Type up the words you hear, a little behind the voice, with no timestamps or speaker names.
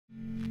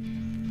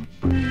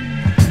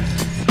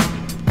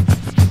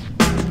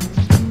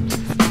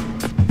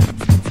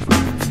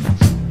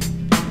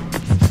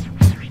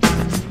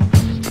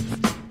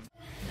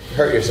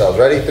yourselves.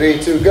 Ready? 3,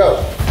 2,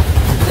 go.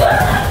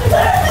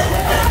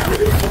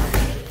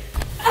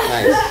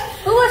 Nice.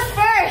 Who was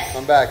first?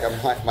 I'm back.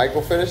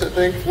 Michael finished the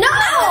thing?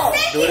 No!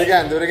 Do it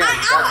again. Do it again.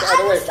 Back the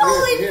other way.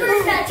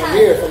 From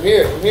here. From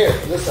here.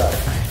 From this side.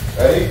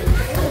 Ready?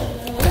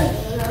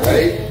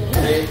 Ready?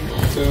 3,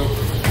 2,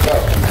 go.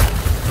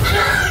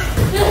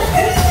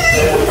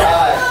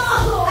 Tie.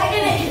 I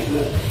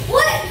didn't.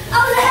 What? I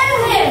was ahead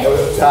of him. It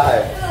was a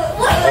tie.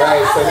 What?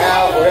 Alright, so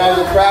now we're gonna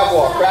do crab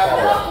walk. Crab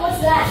walk.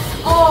 What's that?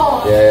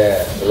 Oh.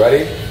 Yeah. So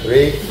ready?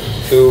 3,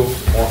 2, 1.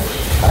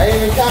 I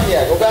didn't even count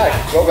yet. Go back.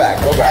 Go back.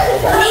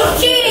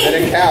 He's cheating. It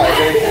didn't count.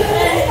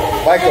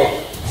 Michael,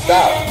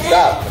 stop.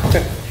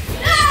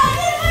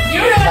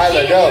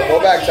 Tyler, go. Go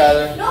back,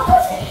 Tyler.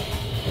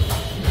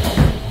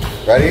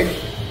 Ready?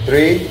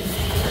 3,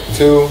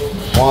 2,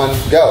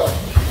 1, go.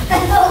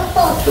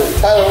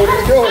 Tyler, what are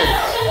you doing?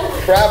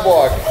 Crab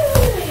walk.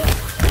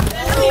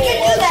 We can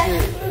do that.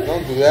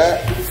 Don't do that.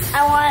 I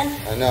won.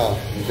 I know.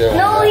 You did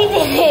No, he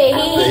didn't.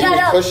 He got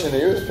up. You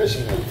was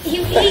pushing him. He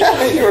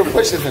You were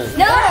pushing him.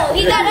 No,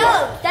 he got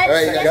up. That's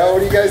Alright, go.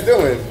 What are you guys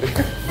doing?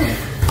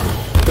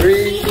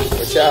 3,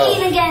 watch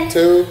out.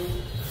 2,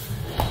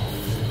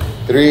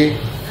 3,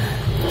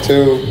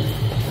 2,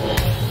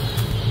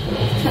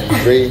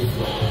 3,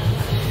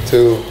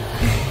 2,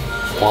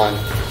 1.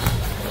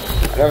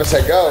 I never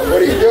said go.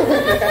 What are you doing?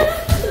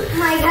 Oh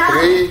my God.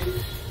 3,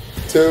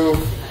 2,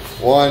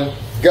 1,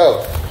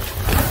 go.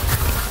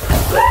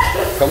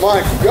 Come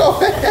on, keep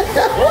going.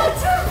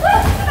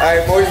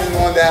 Alright, Moises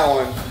won that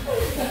one.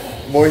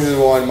 Moises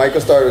won.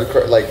 Michael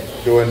started like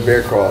doing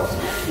bear crawls.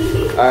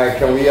 Alright,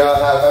 can we have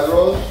head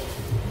rolls?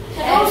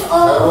 Head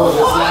rolls,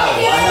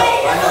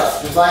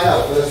 just line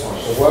up for this one.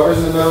 So whoever's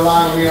in the middle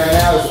line with me right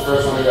now is the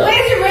first one to go. Wait,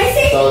 is it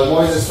racing? So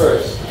Moises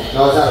first.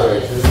 No, it's not a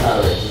race. This is not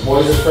a race.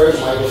 Moises first,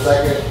 Michael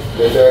second,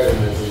 the third,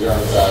 and then you're on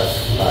the side.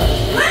 Alright.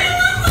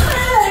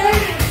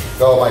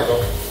 Go,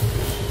 Michael.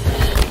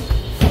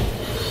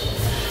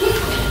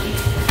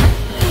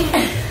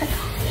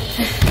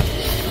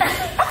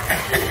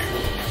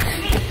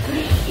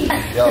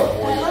 Yo,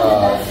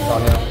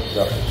 Antonio,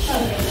 go.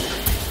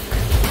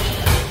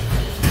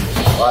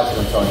 Watch it,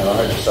 Antonio. Don't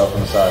hurt yourself on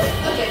the side.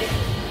 Okay.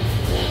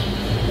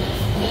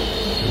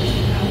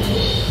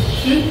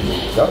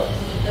 Go.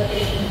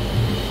 Okay.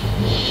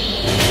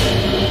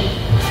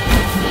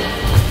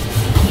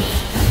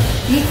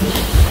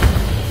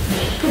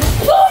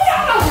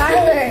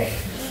 Tyler,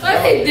 what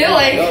is he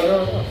doing? No.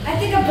 I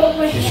think I broke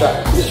my He's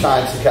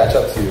trying to catch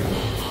up to you.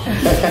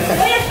 Alright,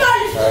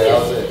 that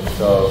was it.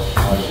 So,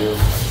 I'll do.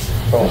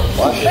 Boom.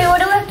 Watch it. Wait, what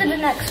do we have to do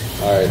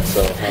next? Alright,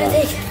 so.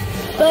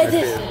 Like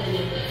this.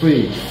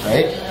 Please,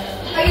 right?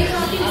 Are you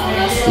counting for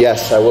us?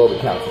 Yes, I will be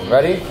counting.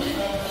 Ready?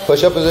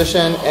 Push up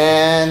position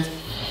and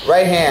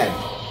right hand.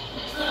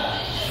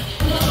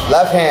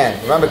 Left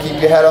hand. Remember, keep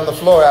your head on the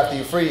floor after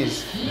you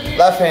freeze.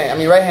 Right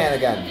hand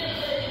again.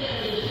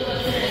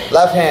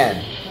 Left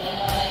hand.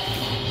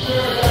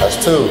 That's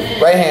 2.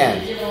 Right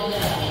hand.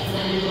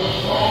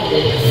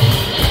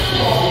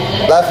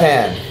 Left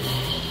hand.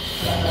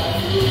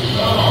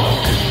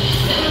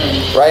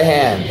 Right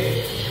hand.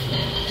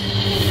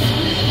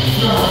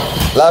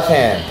 Left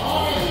hand.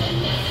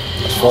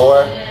 That's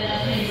 4.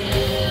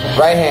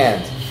 Right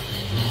hand.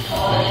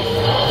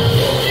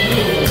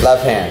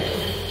 Left hand.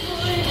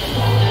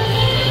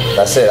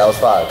 That's it. That was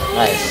 5.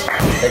 Nice.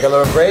 Take a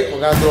little break. We're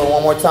going to do it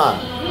one more time.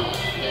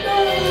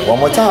 One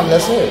more time.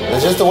 That's it.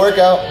 It's just a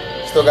workout.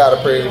 Still got a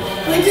pretty...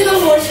 Can we do the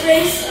horse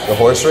race? The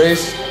horse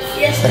race?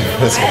 Yes.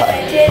 This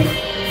guy. I did.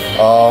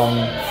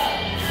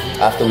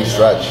 After we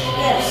stretch.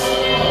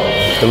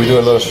 Yes. So we do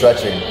a little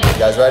stretching. You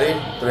guys ready?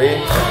 3.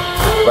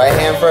 Right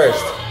hand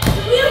first.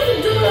 We have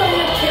to do it on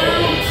your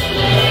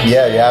count.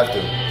 Yeah, you have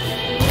to.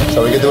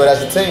 So we can do it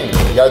as a team.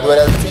 You gotta do it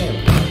as a team.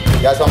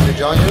 You guys want me to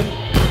join you?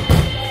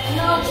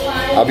 No, it's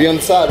fine. I'll be on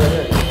the side right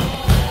here.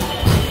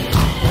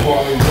 You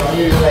want me to join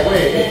you? You're like,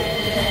 wait.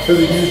 Because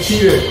you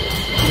cheated.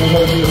 You know how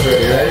to do this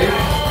already. Ready?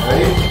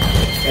 Ready?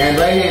 And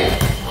right hand.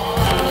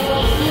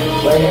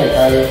 Right hand,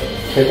 Tyler.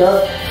 Pick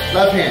up.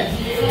 Left hand.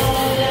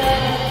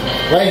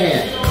 Right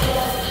hand.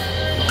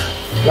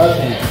 Left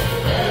hand.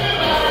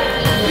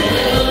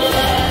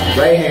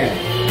 Right hand.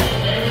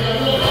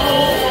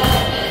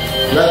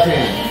 Left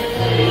hand.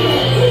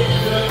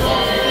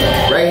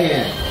 Right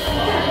hand.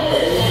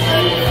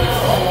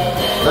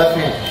 Left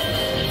hand.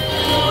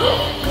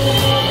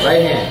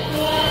 Right hand.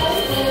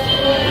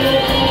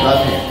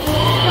 Left hand.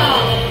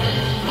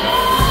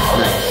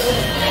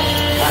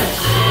 Nice.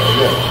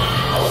 Good.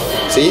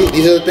 See,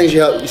 these are the things you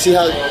help. You see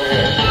how?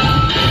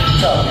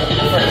 So,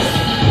 first.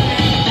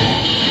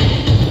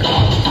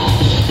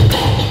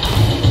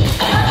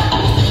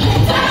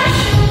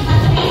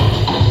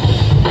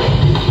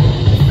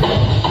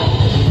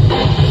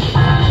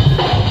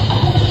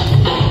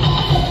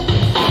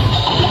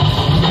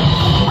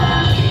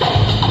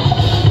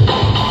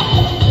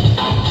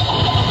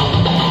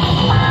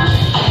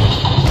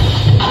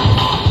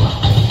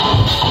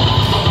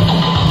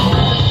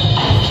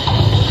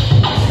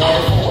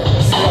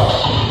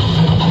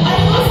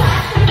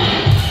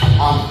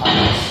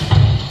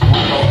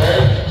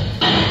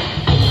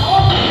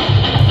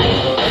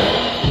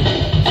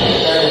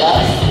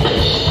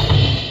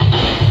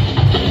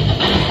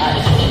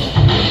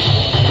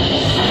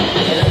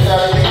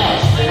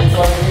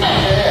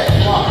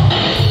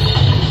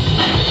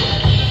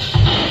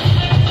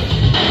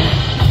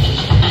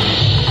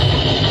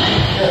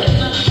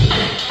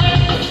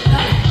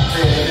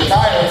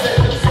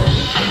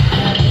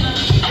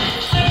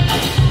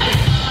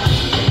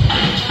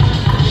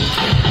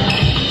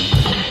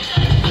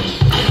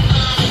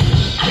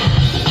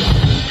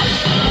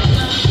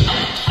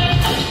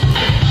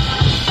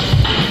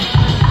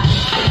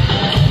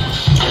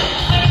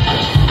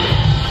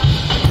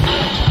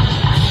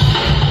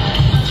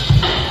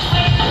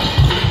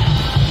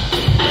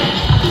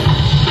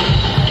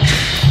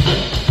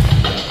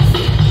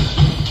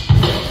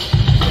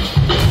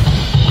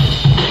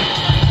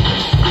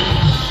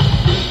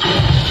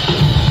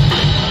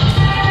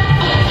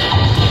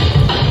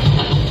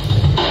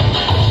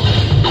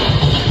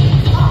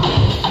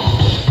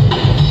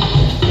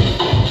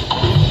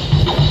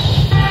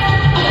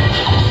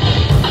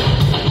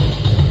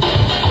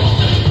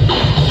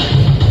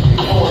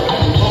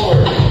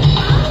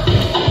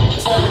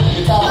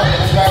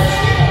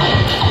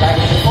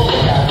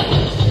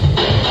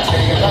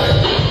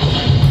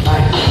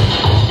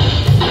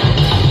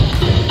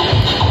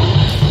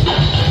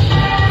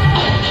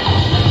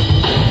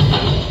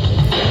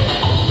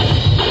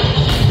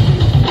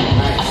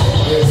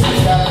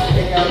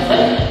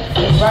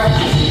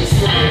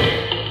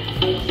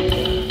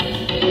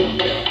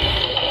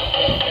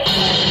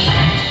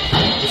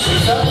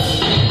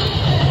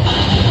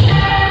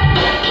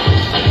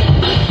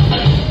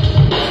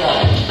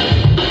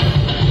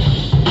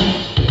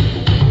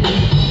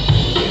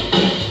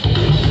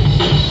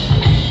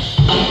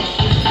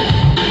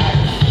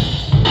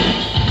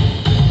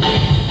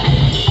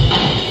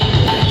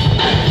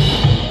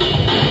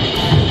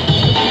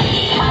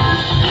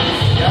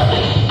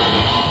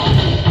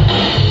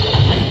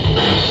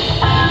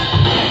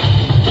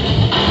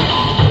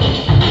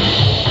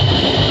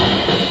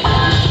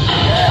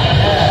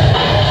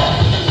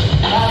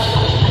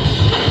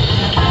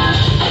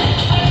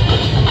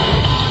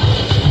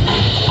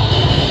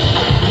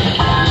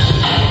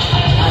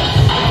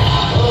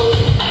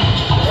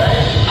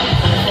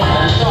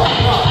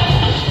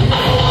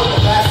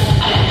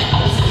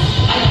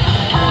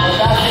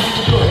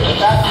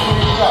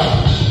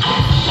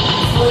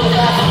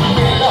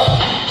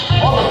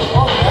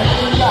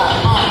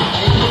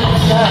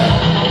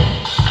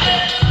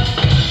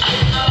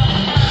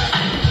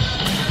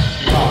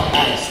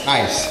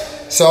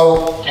 So,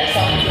 let's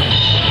go.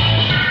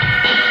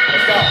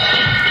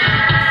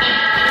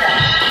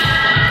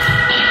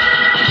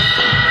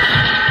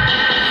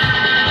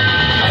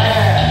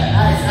 Yeah,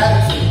 nice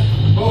attitude.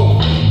 Boom.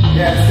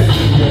 Yeah, this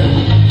is good.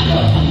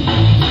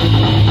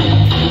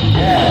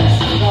 Yeah,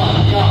 keep going.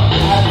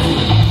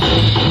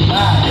 Attitude.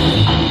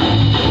 Nice.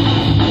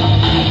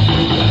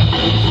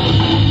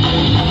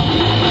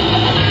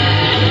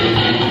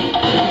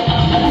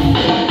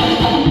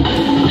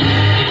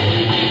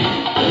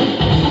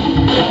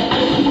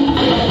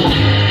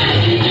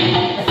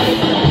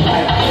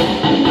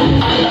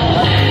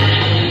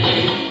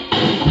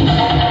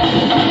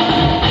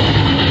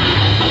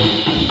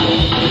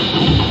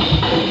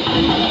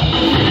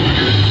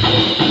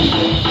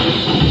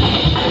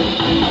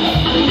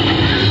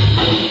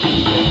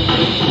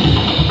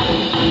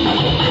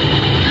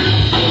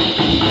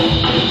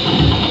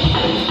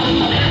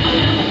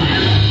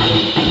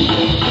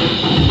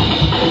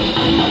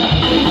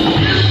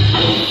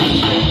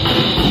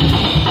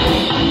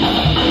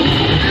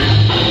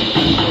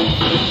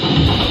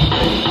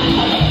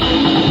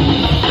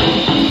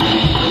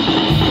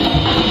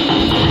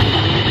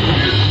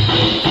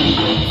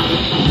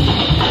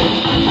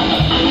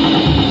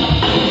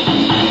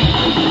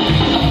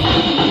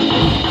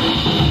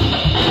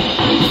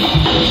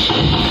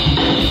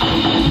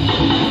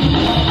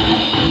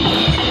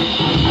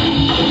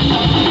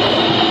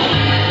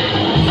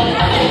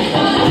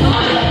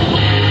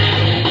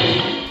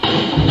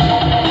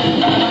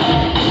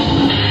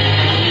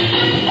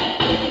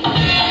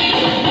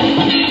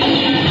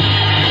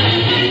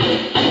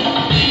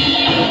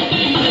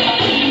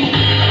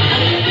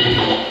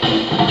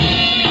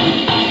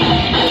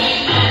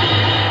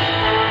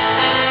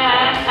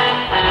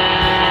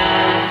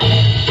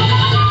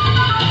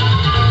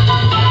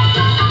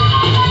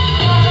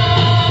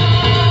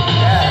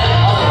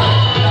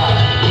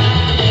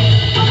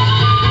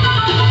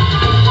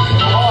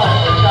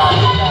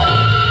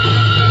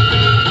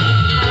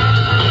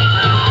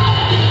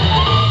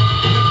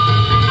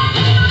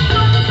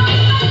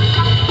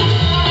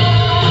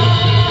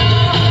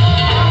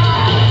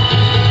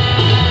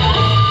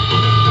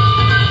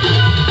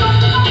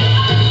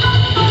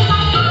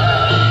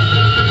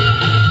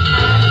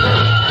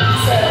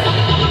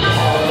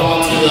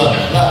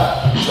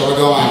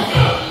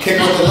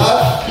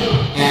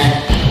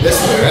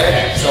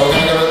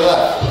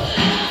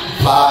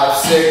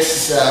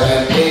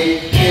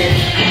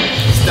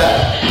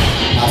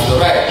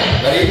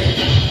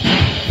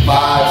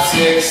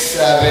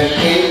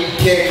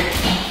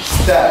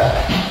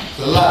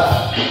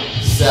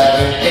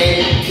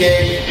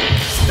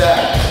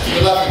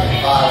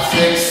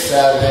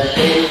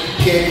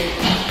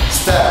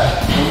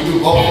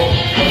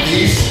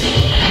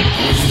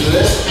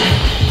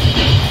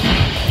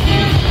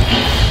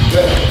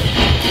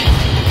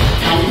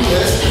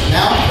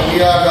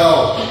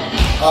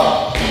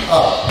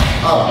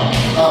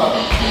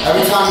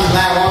 Every time you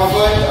land one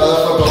foot, the other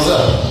foot goes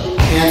up.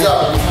 Hands up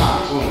every time.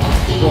 Boom,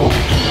 boom,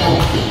 boom.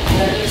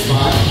 It's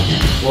fine.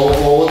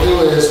 What we'll do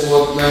is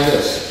we'll land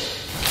this.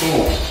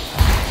 Boom,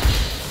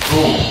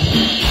 boom,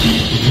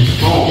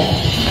 boom.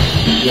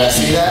 You guys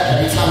see that?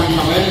 Every time you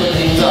come in, put the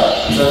hands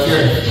up. So if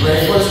you're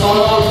ready for what's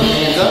going on, put the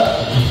hands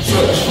up.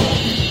 Switch.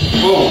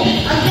 Boom.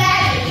 I'm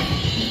back.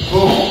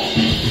 Boom.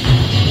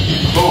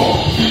 Boom.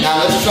 Now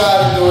let's try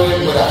to do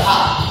it with a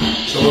hop.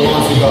 So we're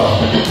going to go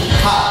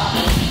hop.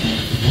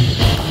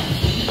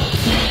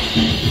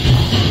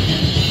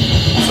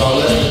 So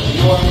let's, you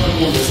know what, I'm going to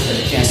move this because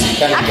you can't see.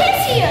 I can't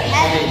see your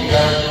head.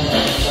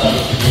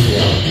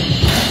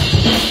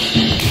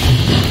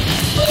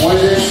 One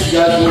of this, you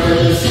guys look at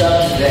this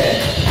stuff today.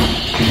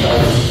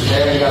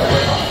 Today we got to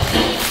work on it.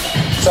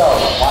 So,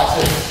 watch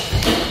this.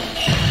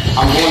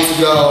 I'm going to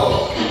go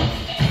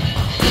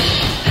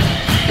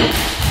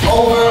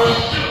over,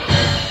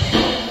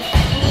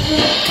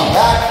 come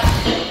back,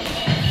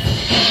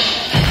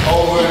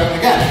 over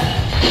again.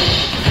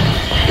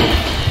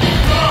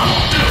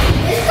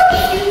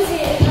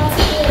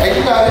 Hey,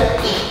 you got it.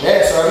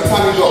 Yeah, so every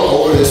time you go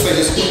over this way,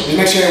 just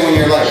make sure when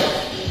you're like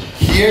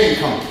here, you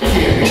come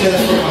here. Make sure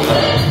this foot comes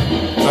up.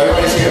 So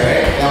everybody's here,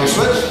 right? Now we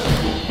switch,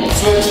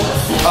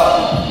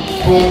 up,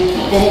 boom,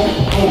 boom,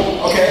 boom.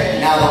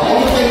 Okay, now the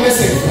only thing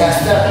missing is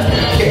that step,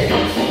 the kick.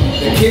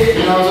 The kick,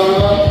 you know what I'm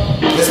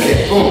talking about? This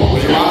kick, boom.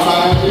 Was your mom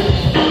trying with you?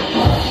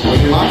 Was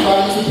your mom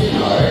trying with you?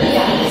 Alright.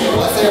 So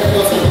let's say if we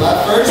go to the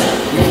left first,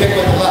 we kick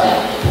with the left.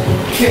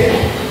 Kick.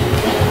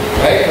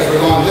 Right? Because we're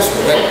going this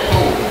way, right?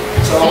 Boom.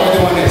 So all we're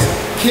doing is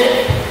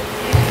kick.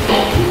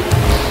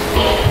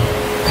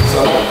 So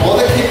all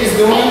the kick is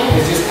doing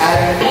is just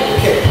adding the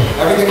kick.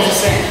 Everything is the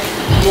same.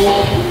 Boom,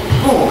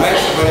 boom, right?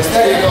 But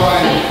instead you're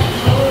going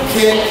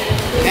kick,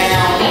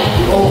 down,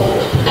 over,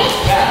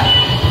 back.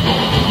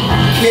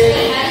 Kick,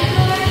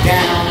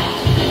 down,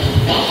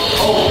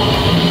 over.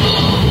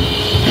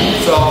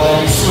 So then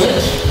you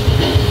switch.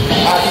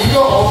 After you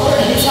go over,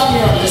 anytime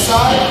you're on this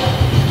side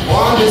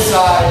or on this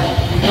side,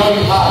 you know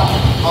you hop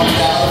onto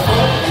that other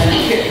foot and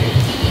you kick.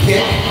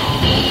 Kick,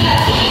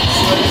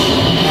 switch,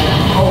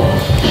 and over.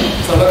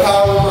 So look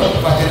how it would work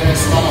if I did it in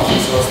slow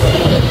slow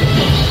step.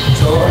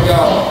 So here we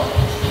go.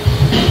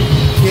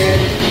 Kick.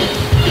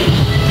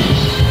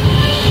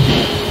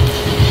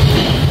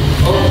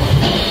 Oh.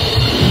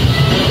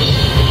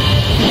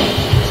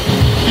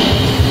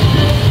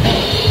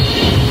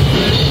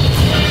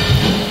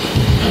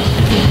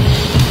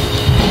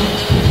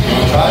 You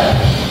want to try it?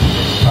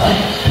 All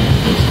right.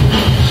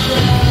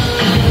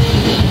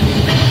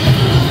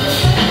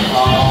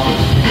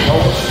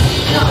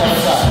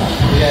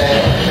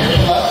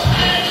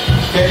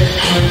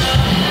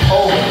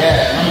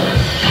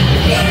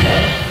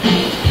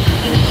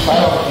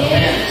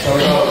 So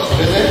it goes,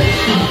 what is it?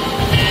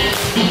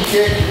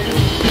 Kick,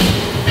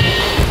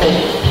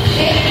 over.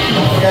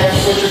 Don't forget to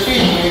switch your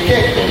feet when you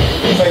kick.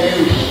 So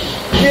you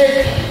kick,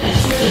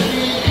 switch your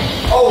feet,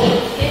 over.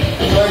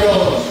 So it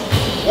goes,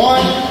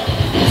 1,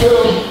 2,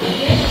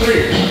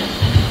 3.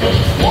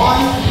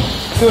 1,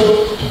 2,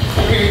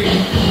 3,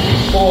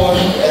 4,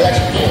 it's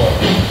actually 4.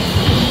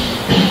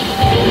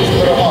 It's a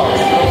little hard,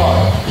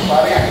 Try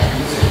it again.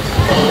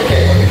 So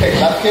with the kick,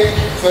 left kick,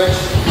 switch,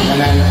 and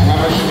then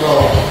remember to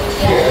go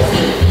here.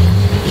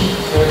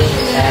 Switch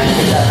and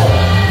kick that foot.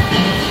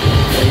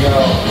 There you go.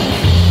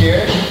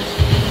 Here. 2.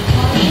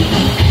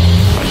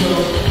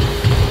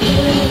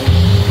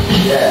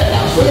 Yeah,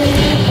 now switch.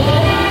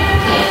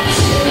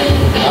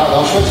 Now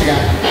don't switch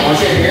again. Once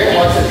you're here,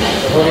 watch this.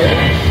 So go here.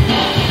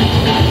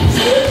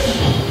 Switch.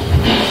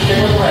 Kick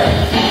with the right.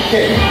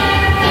 Kick.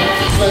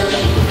 Switch.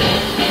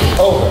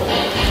 Over.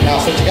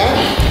 Now switch again.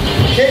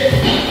 Kick.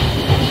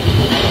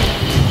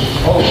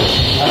 Over.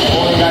 That's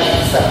all you guys can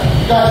step.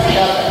 You guys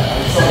got that.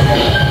 I'm so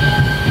good.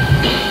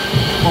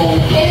 Boom.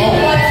 Boom.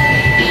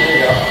 There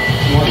you go.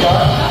 You want to try?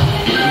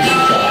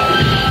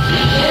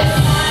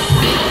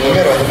 In the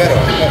middle,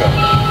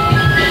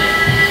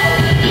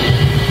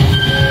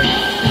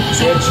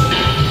 Switch.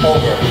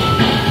 Over.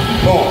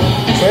 Boom.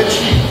 Switch.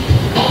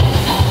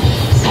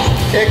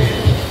 Kick.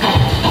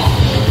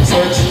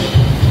 Switch.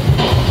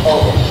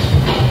 Over.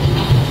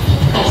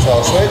 So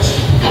switch.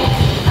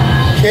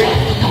 Kick.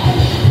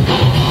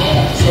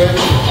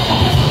 Switch.